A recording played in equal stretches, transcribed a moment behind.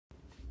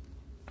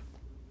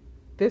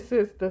This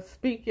is the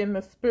Speak in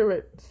the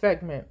Spirit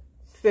segment.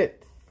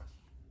 Sits.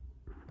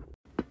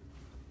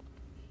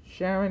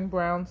 Sharon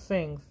Brown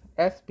sings.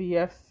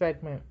 SBS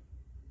segment.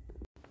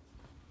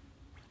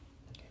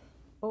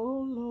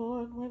 Oh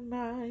Lord, when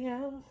I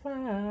am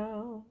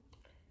found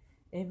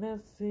in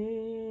a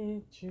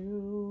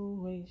situation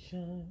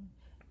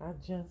I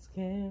just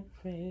can't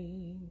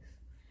face,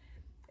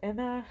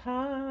 and I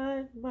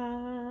hide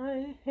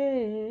my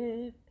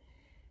head,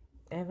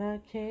 and I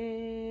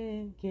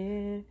can't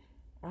get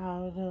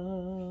out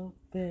of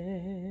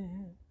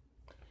bed,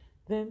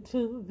 then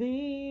to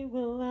thee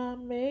will I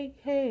make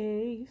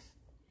haste,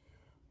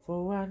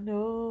 for I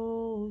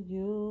know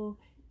you'll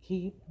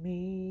keep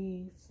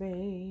me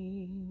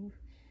safe.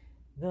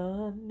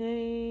 The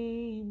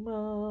name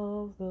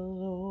of the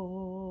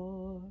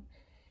Lord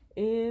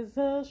is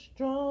a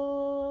strong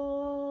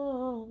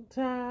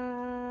tower.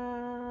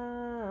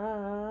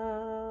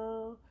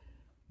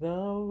 The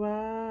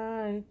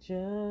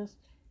righteous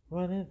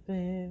runneth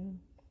in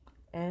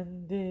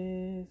and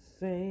is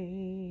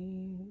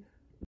saved.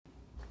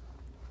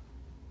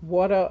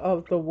 Water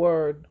of the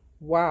Word,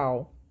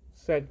 Wow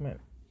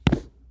segment.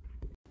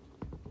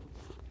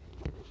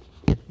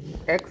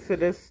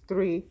 Exodus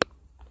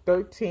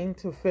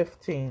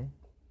 3:13-15.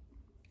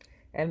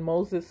 And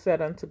Moses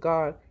said unto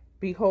God,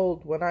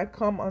 Behold, when I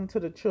come unto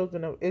the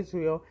children of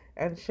Israel,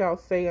 and shall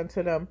say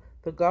unto them,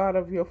 The God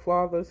of your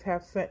fathers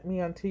hath sent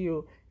me unto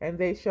you, and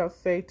they shall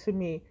say to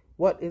me,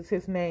 What is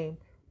his name?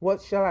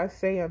 What shall I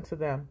say unto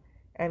them?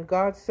 And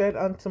God said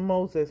unto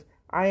Moses,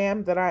 I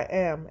am that I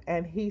am.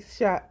 And he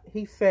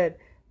said,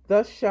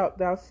 Thus shalt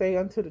thou say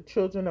unto the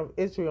children of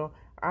Israel,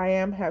 I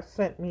am hath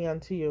sent me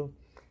unto you.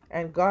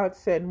 And God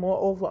said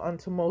moreover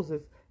unto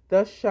Moses,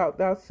 Thus shalt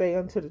thou say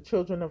unto the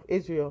children of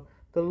Israel,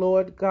 The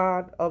Lord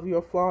God of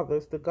your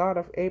fathers, the God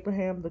of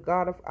Abraham, the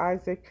God of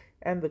Isaac,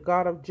 and the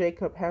God of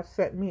Jacob hath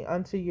sent me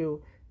unto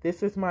you.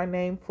 This is my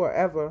name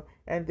forever,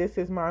 and this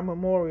is my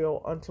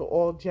memorial unto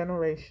all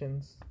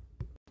generations.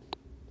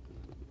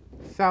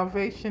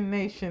 Salvation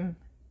Nation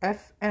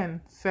SN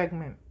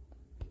segment.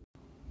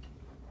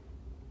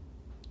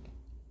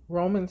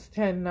 Romans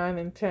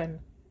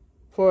 10:9-10.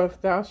 For if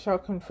thou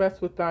shalt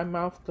confess with thy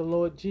mouth the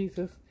Lord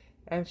Jesus,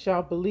 and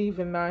shalt believe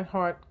in thine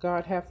heart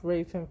God hath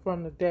raised him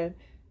from the dead,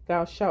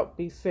 thou shalt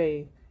be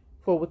saved.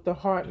 For with the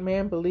heart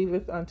man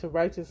believeth unto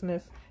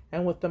righteousness,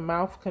 and with the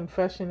mouth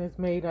confession is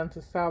made unto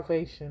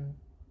salvation.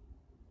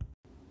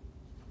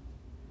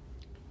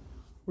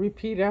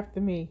 Repeat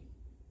after me.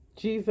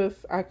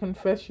 Jesus, I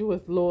confess you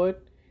as Lord,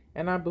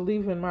 and I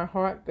believe in my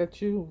heart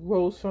that you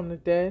rose from the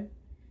dead.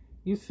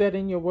 You said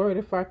in your word,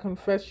 if I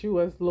confess you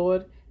as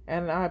Lord,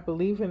 and I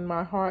believe in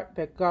my heart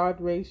that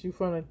God raised you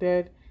from the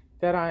dead,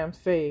 that I am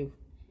saved.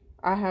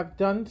 I have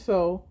done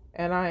so,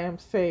 and I am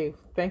saved.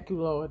 Thank you,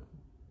 Lord.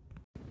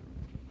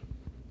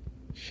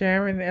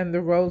 Sharon and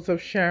the Rose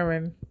of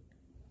Sharon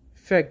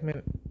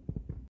segment.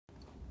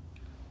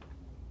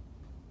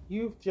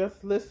 You've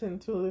just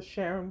listened to the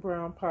Sharon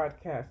Brown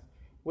podcast,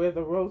 where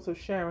the Rose of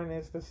Sharon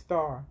is the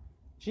star.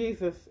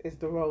 Jesus is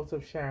the Rose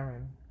of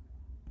Sharon.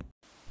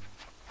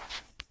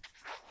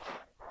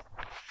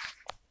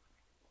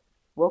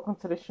 Welcome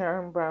to the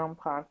Sharon Brown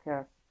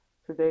podcast.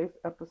 Today's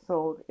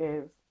episode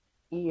is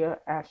Ehyeh,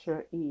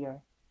 Ehyeh.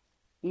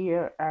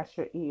 Ehyeh,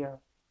 Ehyeh.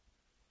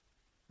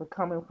 We're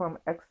coming from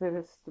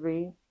Exodus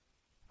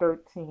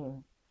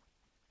 3:13.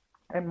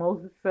 And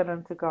Moses said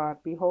unto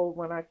God, Behold,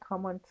 when I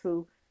come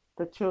unto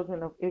the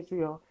children of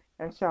Israel,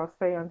 and shall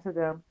say unto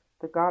them,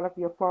 The God of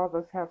your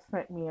fathers hath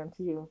sent me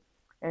unto you,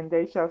 and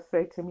they shall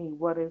say to me,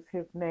 What is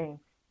his name?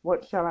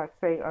 What shall I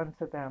say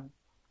unto them?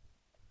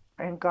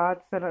 And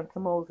God said unto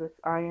Moses,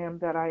 I am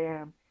that I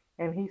am.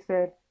 And he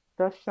said,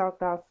 Thus shalt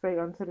thou say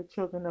unto the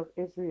children of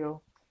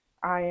Israel,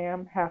 I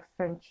am hath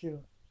sent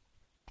you.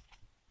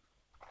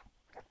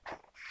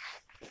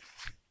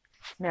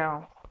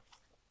 Now,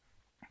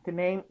 the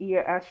name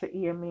Ehyeh,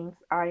 Ehyeh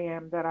means I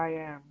am that I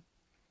am.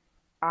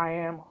 I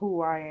am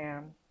who I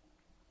am.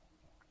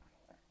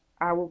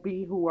 I will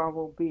be who I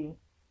will be.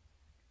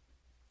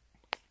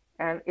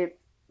 And it's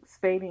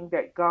stating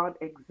that God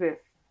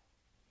exists.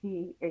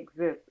 He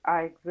exists.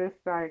 I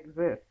exist, I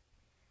exist.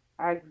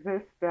 I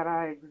exist that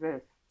I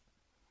exist.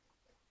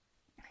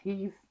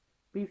 He's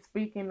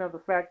speaking of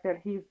the fact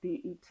that he's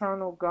the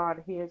eternal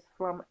God. He is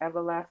from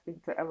everlasting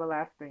to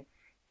everlasting.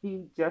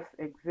 He just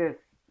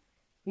exists.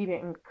 He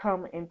didn't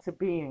come into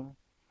being.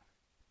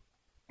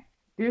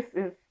 This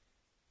is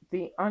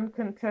the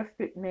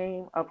uncontested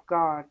name of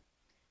God.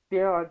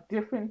 There are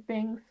different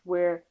things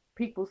where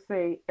people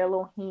say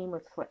Elohim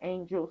is for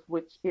angels,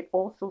 which it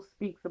also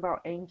speaks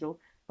about angels,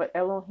 but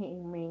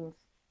Elohim means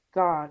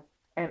God,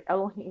 and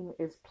Elohim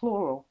is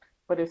plural,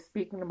 but it's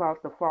speaking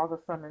about the Father,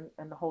 Son,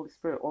 and the Holy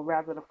Spirit, or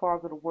rather the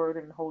Father, the Word,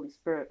 and the Holy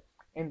Spirit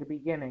in the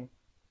beginning.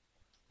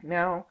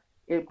 Now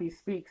it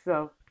speaks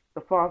of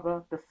the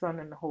Father, the Son,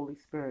 and the Holy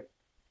Spirit.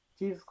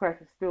 Jesus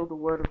Christ is still the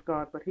Word of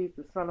God, but he's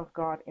the Son of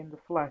God in the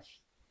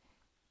flesh.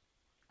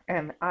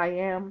 And I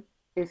am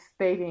is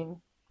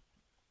stating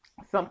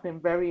something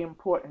very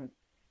important.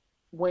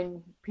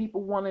 When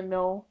people want to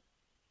know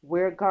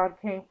where God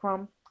came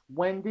from.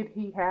 When did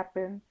he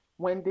happen?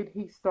 When did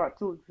he start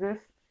to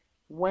exist?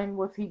 When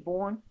was he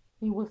born?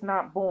 He was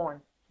not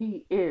born.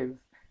 He is.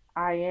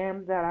 I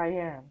am that I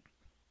am.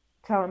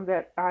 Tell him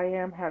that I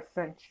am has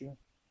sent you.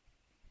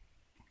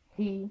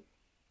 He,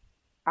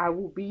 I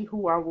will be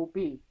who I will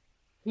be.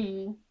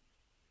 He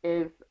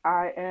is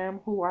I am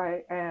who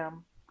I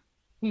am.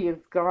 He is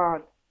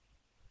God,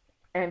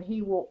 and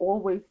he will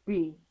always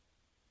be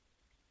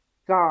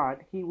God.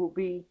 He will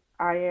be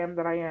I am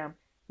that I am.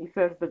 He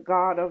says, the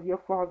God of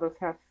your fathers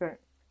hath sent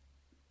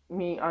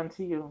me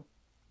unto you.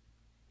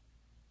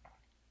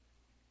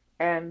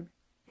 And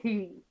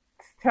he's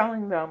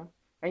telling them,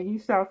 and you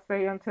shall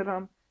say unto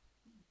them,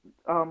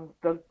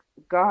 the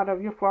God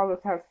of your fathers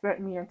hath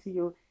sent me unto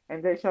you,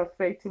 and they shall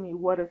say to me,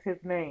 what is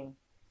his name?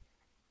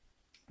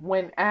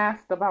 When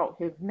asked about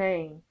his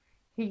name,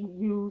 he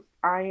used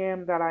I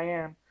am that I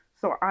am.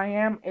 So I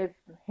am is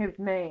his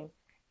name.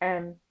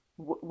 And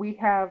we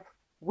have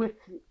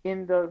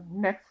in the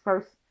next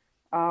verse,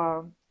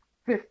 uh,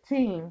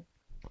 15,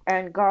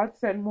 and God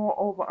said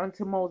moreover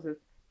unto Moses,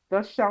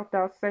 thus shalt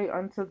thou say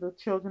unto the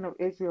children of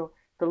Israel,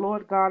 the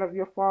Lord God of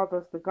your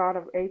fathers, the God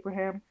of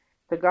Abraham,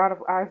 the God of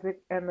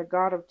Isaac, and the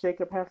God of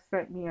Jacob hath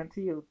sent me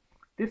unto you.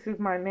 This is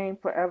my name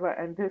forever,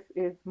 and this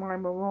is my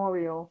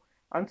memorial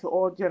unto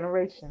all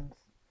generations.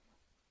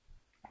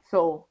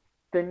 So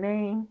the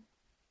name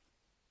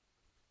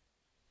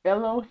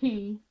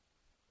Elohi,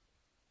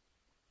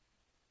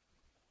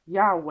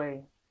 Yahweh,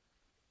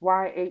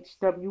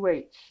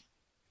 YHWH,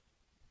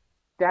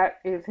 that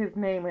is his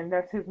name, and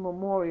that's his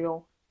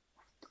memorial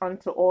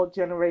unto all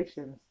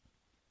generations.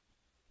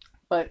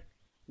 But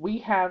we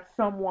have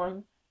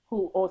someone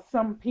who, or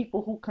some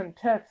people who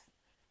contest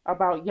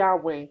about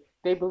Yahweh.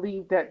 They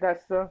believe that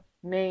that's the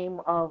name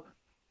of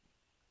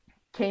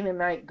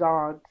Canaanite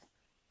gods,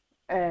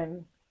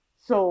 and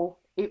so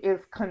it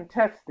is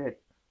contested.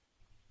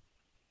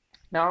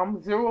 Now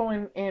I'm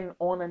zeroing in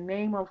on a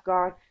name of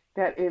God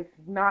that is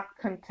not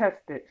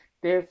contested.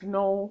 There's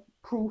no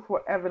proof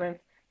or evidence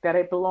that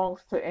it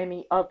belongs to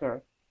any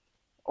other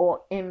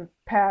or in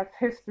past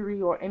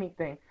history or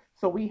anything.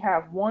 So we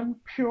have one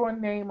pure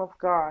name of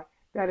God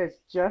that is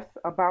just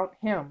about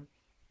him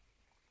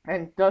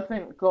and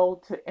doesn't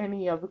go to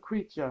any other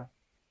creature.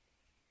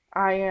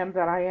 I am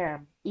that I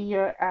am.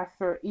 Ehyeh,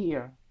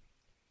 Ehyeh.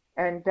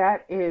 And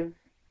that is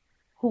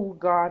who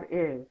God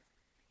is.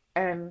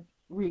 And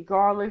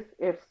regardless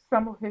if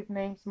some of his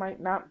names might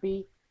not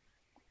be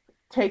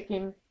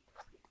taken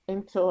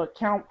into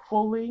account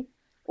fully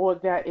or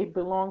that it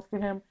belongs to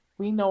him,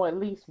 we know at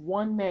least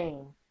one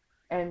name,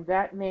 and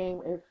that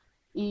name is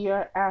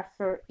Ehyeh,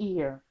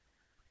 Ehyeh.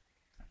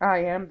 I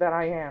am that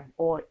I am,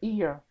 or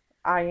Ehyeh,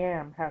 I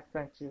am, has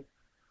sent you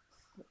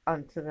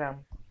unto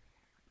them.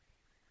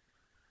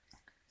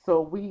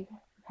 So we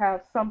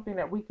have something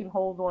that we can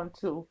hold on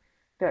to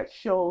that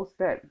shows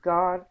that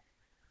God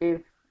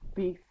is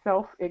the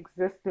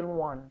self-existent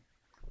one.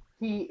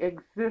 He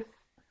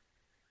exists,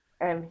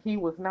 and he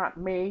was not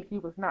made, he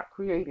was not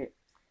created.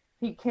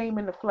 He came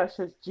in the flesh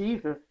as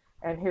Jesus,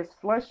 and his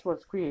flesh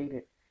was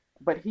created,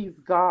 but he's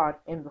God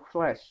in the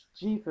flesh.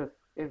 Jesus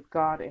is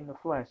God in the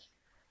flesh.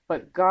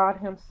 But God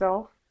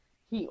himself,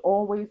 he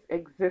always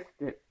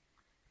existed.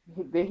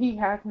 He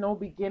has no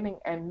beginning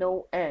and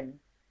no end.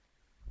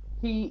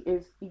 He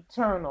is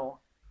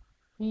eternal.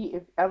 He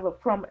is ever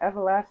from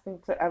everlasting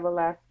to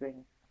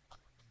everlasting.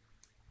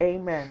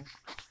 Amen.